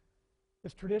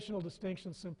 This traditional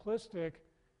distinction is simplistic,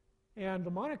 and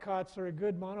the monocots are a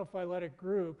good monophyletic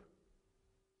group,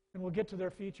 and we'll get to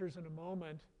their features in a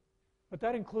moment. But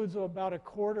that includes about a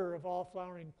quarter of all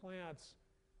flowering plants.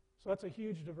 So that's a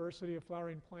huge diversity of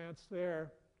flowering plants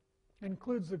there. It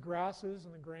includes the grasses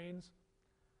and the grains.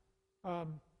 The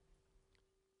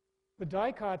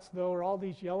dicots, though, are all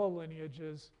these yellow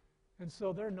lineages, and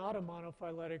so they're not a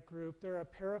monophyletic group. They're a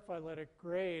paraphyletic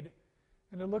grade,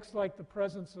 and it looks like the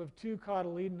presence of two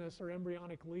cotyledonous or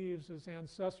embryonic leaves is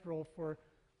ancestral for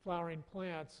flowering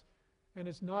plants, and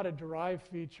it's not a derived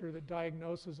feature that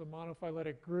diagnoses a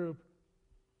monophyletic group.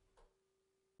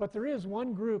 But there is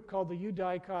one group called the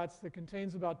eudicots that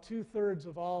contains about 2/3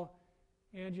 of all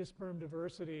angiosperm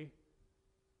diversity,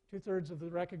 2/3 of the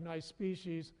recognized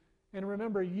species. And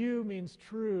remember, U means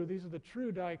true. These are the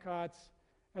true dicots,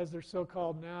 as they're so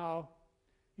called now,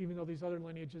 even though these other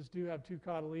lineages do have two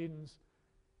cotyledons.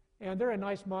 And they're a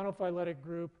nice monophyletic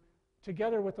group.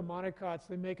 Together with the monocots,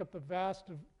 they make up the vast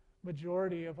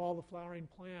majority of all the flowering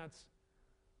plants.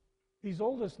 These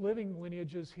oldest living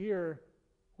lineages here,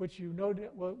 which you know,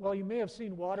 well, you may have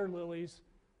seen water lilies,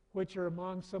 which are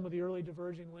among some of the early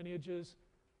diverging lineages,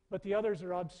 but the others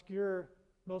are obscure,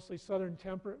 mostly southern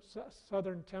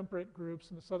temperate groups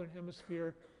in the southern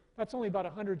hemisphere. That's only about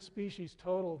 100 species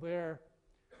total there.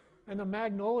 And the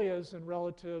magnolias and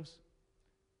relatives,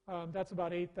 that's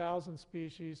about 8,000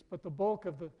 species, but the bulk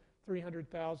of the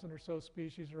 300,000 or so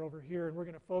species are over here, and we're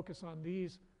going to focus on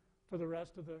these for the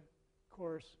rest of the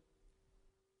course.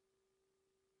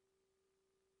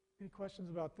 Any questions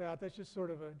about that? That's just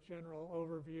sort of a general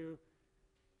overview.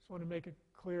 Just want to make it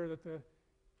clear that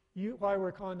why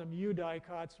we're calling them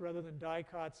eudicots rather than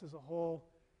dicots as a whole,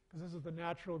 because this is the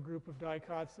natural group of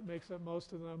dicots that makes up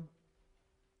most of them.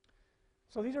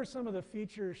 So these are some of the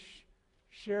features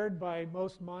shared by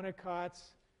most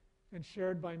monocots and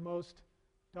shared by most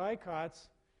dicots.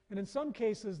 And in some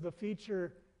cases, the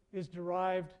feature is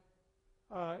derived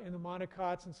in the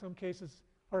monocots. In some cases,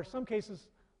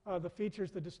 the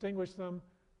features that distinguish them,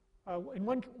 and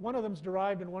one of them is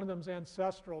derived and one of them is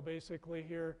ancestral, basically,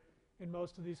 here in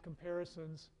most of these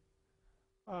comparisons.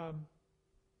 So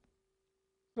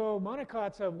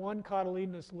monocots have one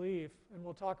cotyledonous leaf, and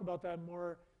we'll talk about that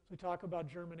more as we talk about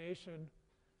germination.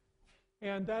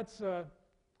 And that's a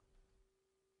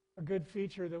good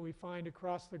feature that we find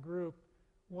across the group.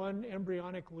 One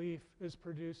embryonic leaf is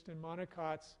produced in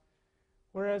monocots,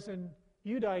 whereas in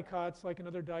eudicots, like in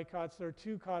other dicots, there are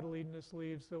two cotyledonous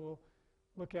leaves that we'll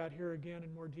look at here again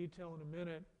in more detail in a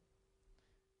minute.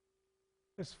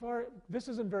 This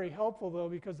isn't very helpful, though,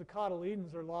 because the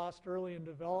cotyledons are lost early in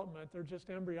development. They're just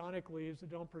embryonic leaves that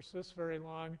don't persist very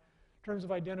long. In terms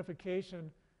of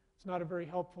identification, it's not a very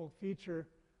helpful feature,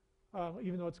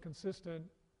 even though it's consistent.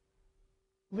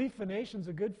 Leaf venation is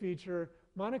a good feature.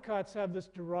 Monocots have this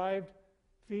derived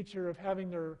feature of having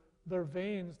their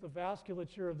veins, the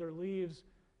vasculature of their leaves,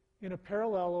 in a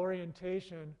parallel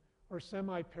orientation or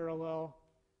semi-parallel,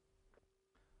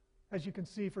 as you can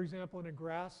see, for example, in a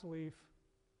grass leaf.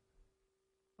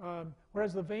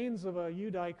 Whereas the veins of a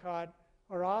eudicot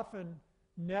are often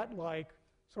net-like,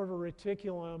 sort of a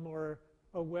reticulum or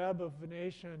a web of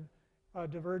venation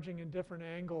diverging in different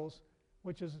angles,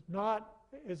 which is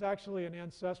actually an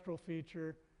ancestral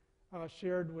feature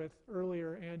shared with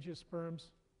earlier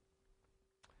angiosperms.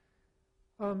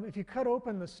 If you cut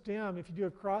open the stem, if you do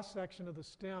a cross-section of the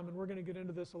stem, and we're going to get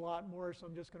into this a lot more, so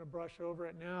I'm just going to brush over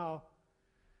it now,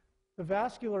 the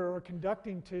vascular or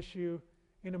conducting tissue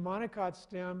in a monocot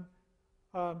stem,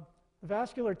 the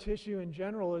vascular tissue in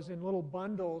general is in little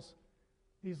bundles,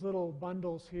 these little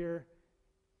bundles here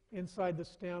inside the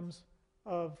stems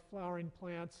of flowering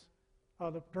plants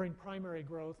during primary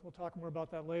growth. We'll talk more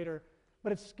about that later.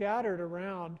 But it's scattered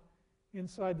around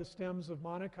inside the stems of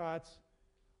monocots,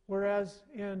 whereas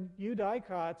in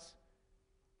eudicots,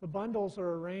 the bundles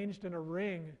are arranged in a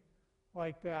ring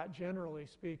like that, generally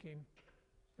speaking.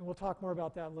 And we'll talk more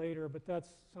about that later, but that's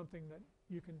something that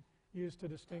you can use to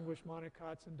distinguish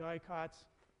monocots and dicots,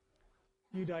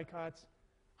 eudicots.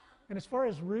 And as far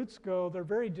as roots go, they're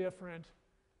very different.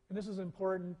 And this is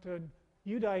important.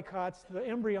 Eudicots, the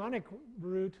embryonic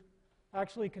root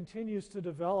actually continues to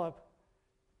develop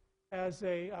as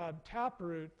a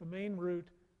taproot, the main root,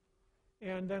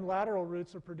 and then lateral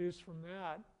roots are produced from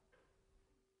that.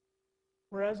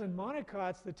 Whereas in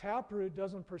monocots, the taproot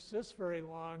doesn't persist very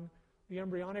long. The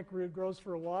embryonic root grows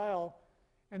for a while,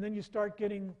 and then you start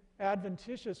getting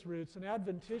adventitious roots. And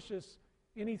adventitious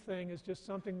anything is just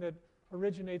something that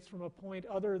originates from a point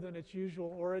other than its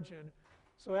usual origin.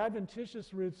 So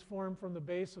adventitious roots form from the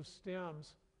base of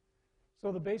stems.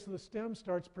 So the base of the stem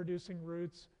starts producing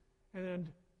roots, and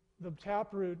the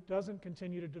taproot doesn't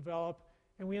continue to develop,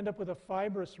 and we end up with a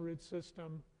fibrous root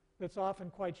system that's often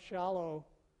quite shallow,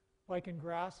 like in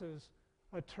grasses,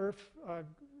 a turf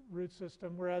root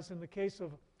system, whereas in the case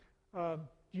of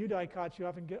eudicots, you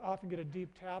often get a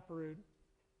deep taproot.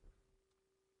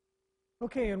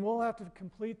 Okay, and we'll have to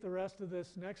complete the rest of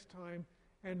this next time,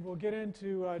 and we'll get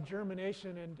into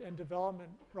germination and development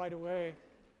right away.